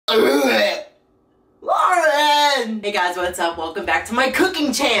Lauren! Hey guys, what's up? Welcome back to my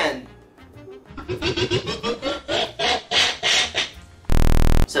cooking chan!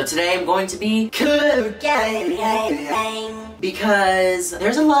 So today I'm going to be cooking because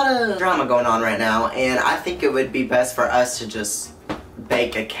there's a lot of drama going on right now, and I think it would be best for us to just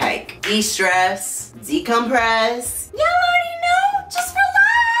bake a cake. De-stress, decompress. Y'all already know, just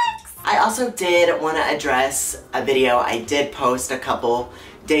relax. I also did want to address a video I did post a couple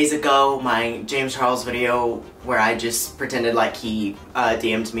days ago, my James Charles video where I just pretended like he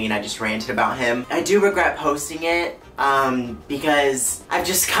DM'd me and I just ranted about him. I do regret posting it because I've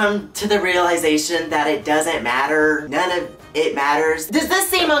just come to the realization that it doesn't matter. None of it matters. Does this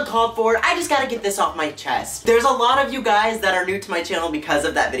seem uncalled for? I just gotta get this off my chest. There's a lot of you guys that are new to my channel because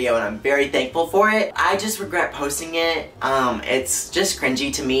of that video and I'm very thankful for it. I just regret posting it. It's just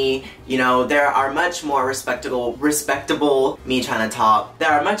cringy to me. You know, there are much more respectable, me trying to talk. There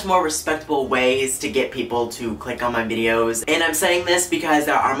are much more respectable ways to get people to click on my videos. And I'm saying this because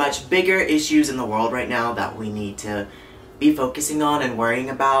there are much bigger issues in the world right now that we need to be focusing on and worrying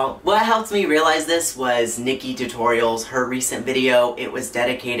about. What helped me realize this was Nikki Tutorials, her recent video. It was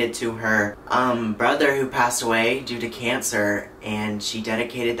dedicated to her brother who passed away due to cancer, and she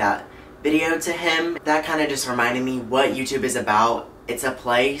dedicated that video to him. That kind of just reminded me what YouTube is about. It's a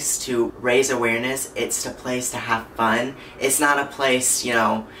place to raise awareness. It's a place to have fun. It's not a place, you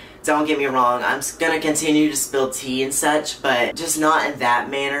know, don't get me wrong, I'm gonna continue to spill tea and such, but just not in that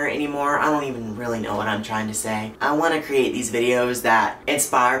manner anymore. I don't even really know what I'm trying to say. I want to create these videos that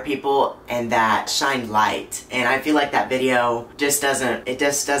inspire people and that shine light, and I feel like that video just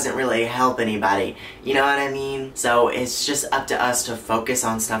doesn't really help anybody. You know what I mean? So it's just up to us to focus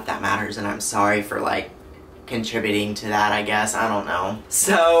on stuff that matters, and I'm sorry for like contributing to that, I guess. I don't know.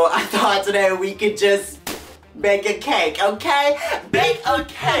 So I thought today we could just bake a cake, okay? Bake a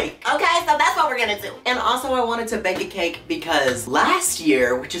cake! Okay, so that's what we're gonna do. And also I wanted to bake a cake because last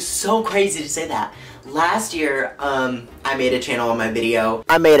year, which is so crazy to say that, last year, I made a channel on my video.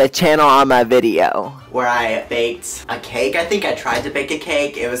 Where I baked a cake. I think I tried to bake a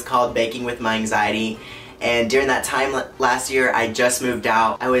cake. It was called Baking with My Anxiety. And during that time last year, I just moved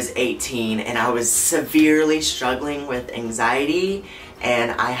out. I was 18 and I was severely struggling with anxiety,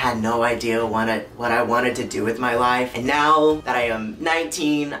 and I had no idea what I wanted to do with my life. And now that I am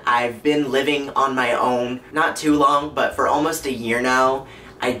 19, I've been living on my own, not too long, but for almost a year now.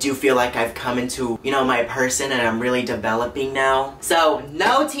 I do feel like I've come into, you know, my person, and I'm really developing now. So,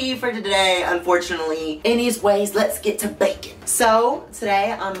 no tea for today, unfortunately. Anyways, let's get to baking. So,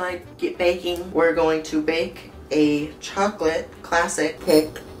 today on my Get Baking, we're going to bake a chocolate classic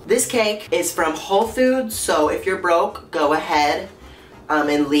cake. This cake is from Whole Foods, so if you're broke, go ahead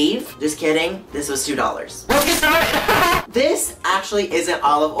and leave. Just kidding, this was $2. Let's get started! This actually isn't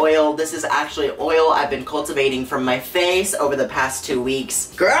olive oil. This is actually oil I've been cultivating from my face over the past 2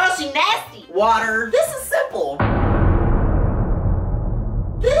 weeks. Girl, she nasty! Water. This is simple.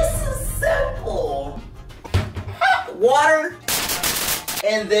 This is simple. Water.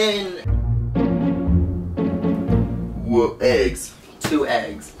 And then eggs. 2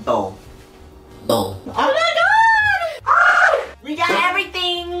 eggs. Bowl. Oh my god! Ah! We got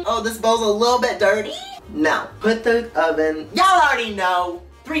everything! Oh, this bowl's a little bit dirty. Now, put the oven, y'all already know,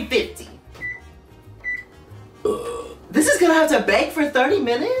 350. This is gonna have to bake for 30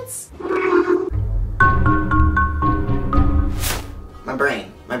 minutes? My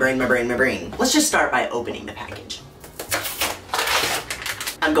brain. Let's just start by opening the package.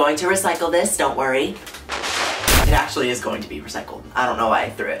 I'm going to recycle this, don't worry. It actually is going to be recycled. I don't know why I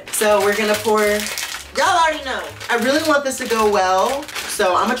threw it. So we're gonna pour. Y'all already know. I really want this to go well,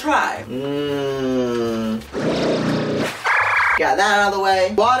 so I'm gonna try. Got that out of the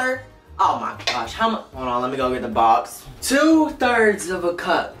way. Water. Oh my gosh, how much? Hold on, let me go get the box. 2/3 of a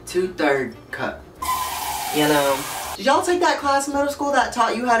cup. 2/3 cup. You know, did y'all take that class in middle school that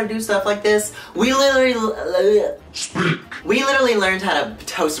taught you how to do stuff like this? We literally learned how to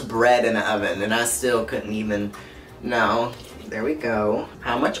toast bread in the oven, and I still couldn't even. No. There we go.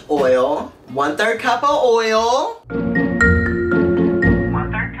 How much oil? 1/3 cup of oil.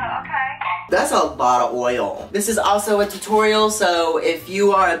 1/3 cup, okay. That's a lot of oil. This is also a tutorial, so if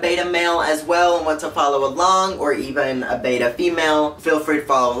you are a beta male as well and want to follow along, or even a beta female, feel free to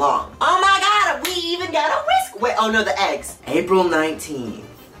follow along. Oh my god, we even got a whisk. Wait, oh no, the eggs. April 19th.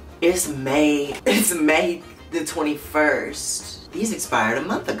 It's May the 21st. These expired a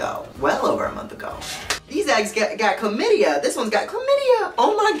month ago. Well over a month ago. These eggs got chlamydia. This one's got chlamydia.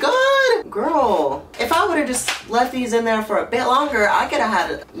 Oh my God. Girl, if I would have just left these in there for a bit longer, I could have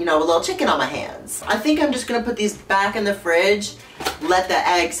had, you know, a little chicken on my hands. I think I'm just gonna put these back in the fridge, let the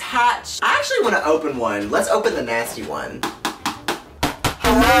eggs hatch. I actually wanna open one. Let's open the nasty one.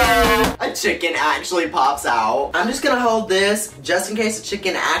 A chicken actually pops out. I'm just gonna hold this just in case the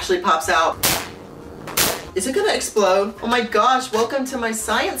chicken actually pops out. Is it gonna explode? Oh my gosh, welcome to my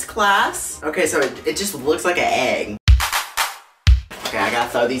science class. Okay, so it just looks like an egg. Okay, I gotta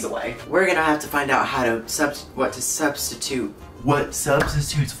throw these away. We're gonna have to find out how to substitute. What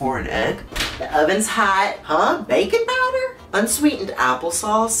substitutes for an egg? The oven's hot. Huh? Baking powder? Unsweetened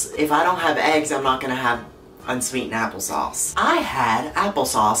applesauce? If I don't have eggs, I'm not gonna have unsweetened applesauce. I had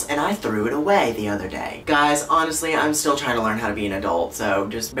applesauce and I threw it away the other day. Guys, honestly, I'm still trying to learn how to be an adult, so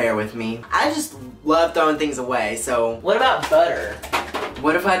just bear with me. I just love throwing things away, so what about butter?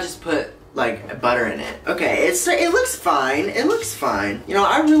 What if I just put like butter in it? Okay, it looks fine. It looks fine. You know,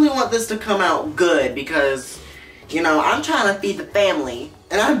 I really want this to come out good because, you know, I'm trying to feed the family.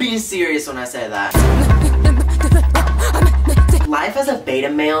 And I'm being serious when I say that. Life as a beta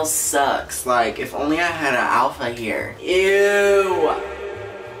male sucks. Like, if only I had an alpha here. Ew.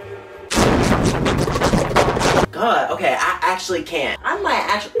 God, okay, I actually can't. I might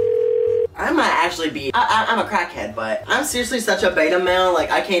actually be, I'm a crackhead, but I'm seriously such a beta male,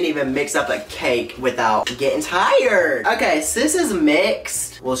 like I can't even mix up a cake without getting tired. Okay, sis is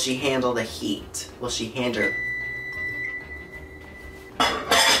mixed. Will she handle the heat? Will she handle...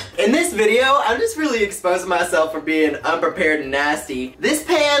 In this video, I'm just really exposing myself for being unprepared and nasty. This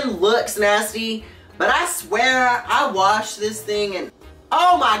pan looks nasty, but I swear I washed this thing and...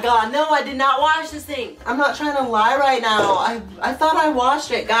 Oh my God, no, I did not wash this thing. I'm not trying to lie right now. I thought I washed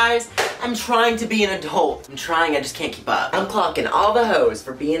it, guys. I'm trying to be an adult. I'm trying, I just can't keep up. I'm clocking all the hoes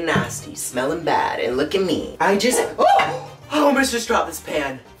for being nasty, smelling bad, and look at me. I almost just dropped this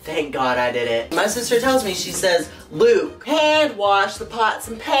pan. Thank God I did it. My sister tells me, she says, Luke, hand wash the pots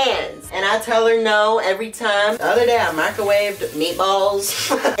and pans. And I tell her no every time. The other day I microwaved meatballs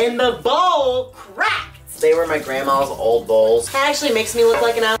and the bowl cracked. They were my grandma's old bowls. It actually makes me look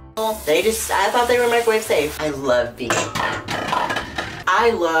like an asshole. I thought they were microwave safe. I love baking.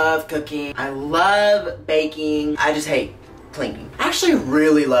 I love cooking. I love baking. I just hate cleaning. I actually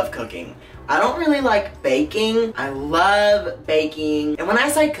really love cooking. I don't really like baking. I love baking. And when I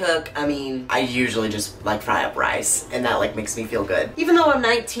say cook, I mean, I usually just like fry up rice and that like makes me feel good. Even though I'm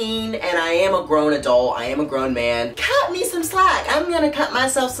 19 and I am a grown adult, I am a grown man, cut me some slack. I'm gonna cut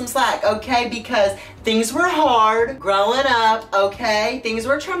myself some slack, okay? Because things were hard growing up, okay? Things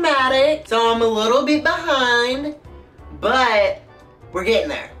were traumatic, so I'm a little bit behind, but we're getting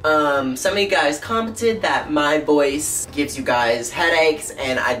there. Some of you guys commented that my voice gives you guys headaches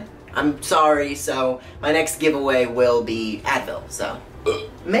and I'm sorry, so my next giveaway will be Advil, so.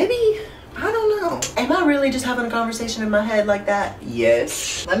 Maybe, I don't know. Am I really just having a conversation in my head like that?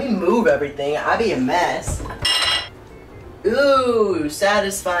 Yes. Let me move everything, I be a mess. Ooh,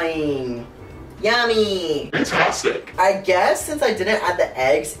 satisfying. Yummy. Fantastic. I guess since I didn't add the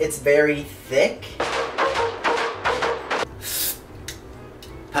eggs, it's very thick.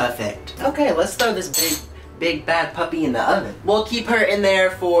 Perfect. Okay, let's throw this big bad puppy in the oven. We'll keep her in there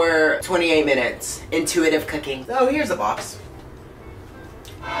for 28 minutes. Intuitive cooking. So here's the box.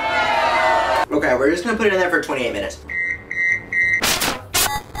 Okay, we're just gonna put it in there for 28 minutes.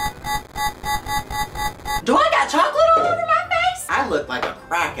 Do I got chocolate all over my face? I look like a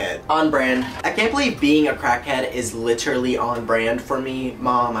crackhead. On brand. I can't believe being a crackhead is literally on brand for me.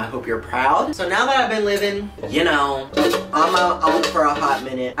 Mom, I hope you're proud. So now that I've been living, you know, on my own for a hot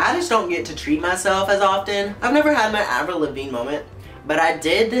minute, I just don't get to treat myself as often. I've never had my Avril Lavigne moment, but I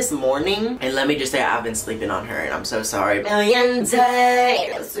did this morning, and let me just say I've been sleeping on her, and I'm so sorry. Million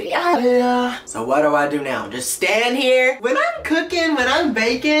days. So what do I do now? Just stand here? When I'm cooking, when I'm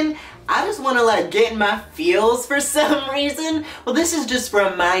baking, I just want to like get in my feels for some reason. Well, this is just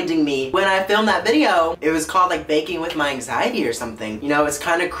reminding me when I filmed that video, it was called like baking with my anxiety or something. You know, it's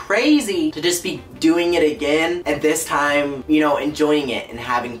kind of crazy to just be doing it again and this time, you know, enjoying it and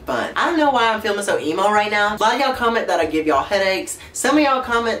having fun. I don't know why I'm feeling so emo right now. A lot of y'all comment that I give y'all headaches. Some of y'all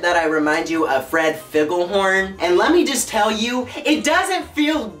comment that I remind you of Fred Figglehorn. And let me just tell you, it doesn't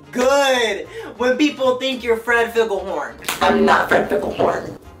feel good when people think you're Fred Figglehorn. I'm not Fred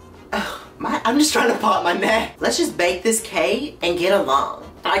Figglehorn. I'm just trying to pop my neck. Let's just bake this cake and get along.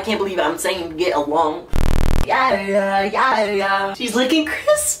 I can't believe I'm saying get along. Yeah. She's looking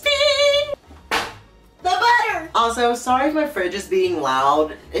crispy. The butter. Also, sorry if my fridge is being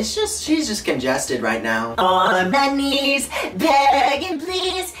loud. It's just, she's just congested right now. On my knees, begging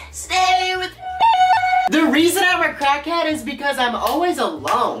please, stay with me. crackhead is because I'm always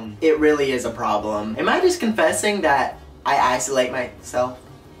alone. It really is a problem. Am I just confessing that I isolate myself?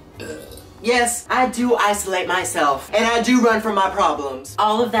 Yes, I do isolate myself, and I do run from my problems.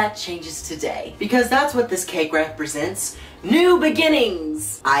 All of that changes today, because that's what this cake represents. New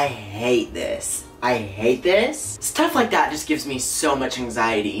beginnings. I hate this. I hate this. Stuff like that just gives me so much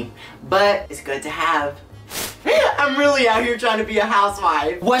anxiety, but it's good to have. I'm really out here trying to be a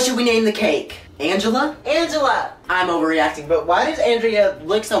housewife. What should we name the cake? Angela? Angela! I'm overreacting, but why does Andrea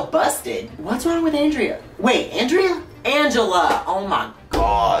look so busted? What's wrong with Andrea? Wait, Andrea? Angela! Oh my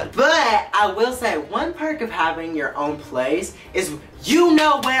god. But I will say, one perk of having your own place is you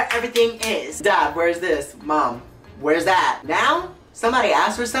know where everything is. Dad, where's this? Mom, where's that? Now, somebody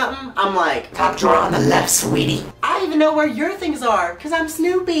asks for something, I'm like, top drawer on the left, sweetie. I even know where your things are, because I'm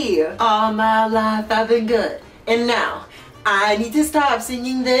Snoopy. All my life I've been good. And now, I need to stop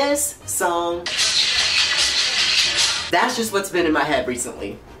singing this song. That's just what's been in my head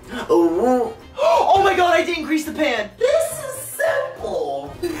recently. Oh, oh my god, I didn't grease the pan. This is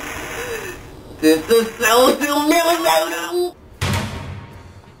simple. This is so simple.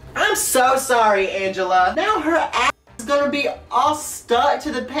 I'm so sorry, Angela. Now her ass is gonna be all stuck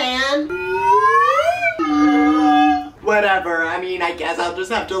to the pan. Whatever, I mean, I guess I'll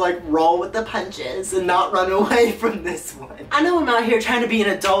just have to like roll with the punches and not run away from this one. I know I'm out here trying to be an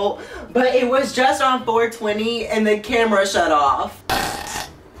adult, but it was just on 420 and the camera shut off.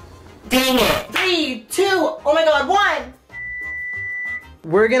 Dang it. 3, 2, oh my god, 1.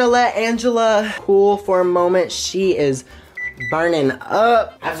 We're gonna let Angela cool for a moment. She is burning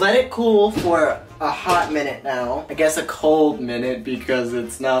up. I've let it cool for a hot minute now. I guess a cold minute because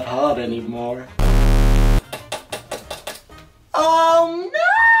it's not hot anymore. Oh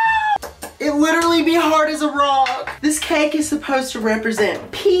no! It literally be hard as a rock. This cake is supposed to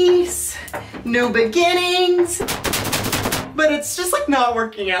represent peace, new beginnings, but it's just like not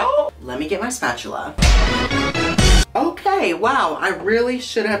working out. Let me get my spatula. Okay, wow, I really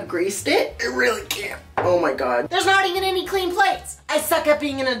should have greased it. I really can't. Oh my god. There's not even any clean plates. I suck at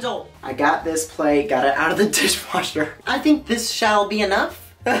being an adult. I got this plate, got it out of the dishwasher. I think this shall be enough.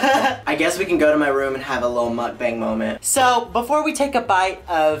 I guess we can go to my room and have a little mukbang moment. So, before we take a bite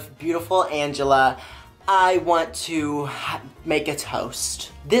of beautiful Angela, I want to make a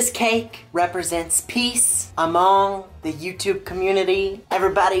toast. This cake represents peace among the YouTube community.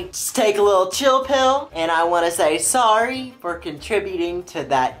 Everybody just take a little chill pill, and I want to say sorry for contributing to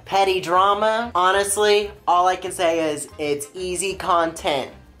that petty drama. Honestly, all I can say is it's easy content,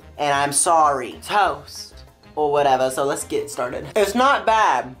 and I'm sorry. Toast. Or whatever, so let's get started. It's not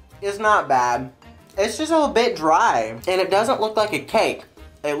bad. It's not bad. It's just a little bit dry, and it doesn't look like a cake.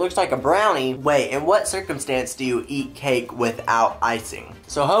 It looks like a brownie. Wait, in what circumstance do you eat cake without icing?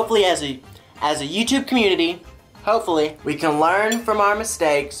 So hopefully as a YouTube community, hopefully we can learn from our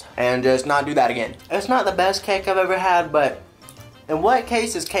mistakes and just not do that again. It's not the best cake I've ever had, but in what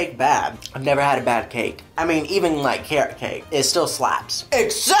case is cake bad? I've never had a bad cake. I mean, even like carrot cake, it still slaps.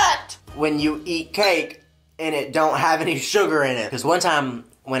 Except when you eat cake and it don't have any sugar in it. Because one time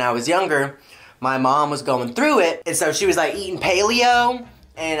when I was younger, my mom was going through it, and so she was like eating paleo,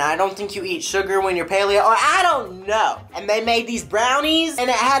 and I don't think you eat sugar when you're paleo, or I don't know. And they made these brownies, and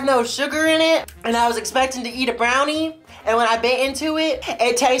it had no sugar in it, and I was expecting to eat a brownie, and when I bit into it,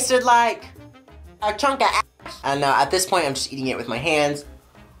 it tasted like a chunk of ass. And at this point, I'm just eating it with my hands,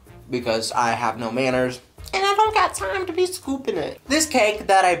 because I have no manners, and I don't got time to be scooping it. This cake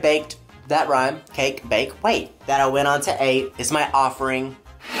that I baked, that rhyme, cake, bake, wait, that I went on to 8 is my offering.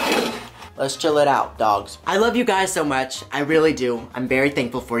 Let's chill it out, dogs. I love you guys so much. I really do. I'm very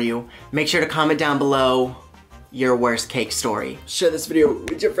thankful for you. Make sure to comment down below your worst cake story. Share this video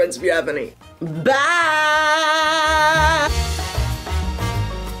with your friends if you have any. Bye!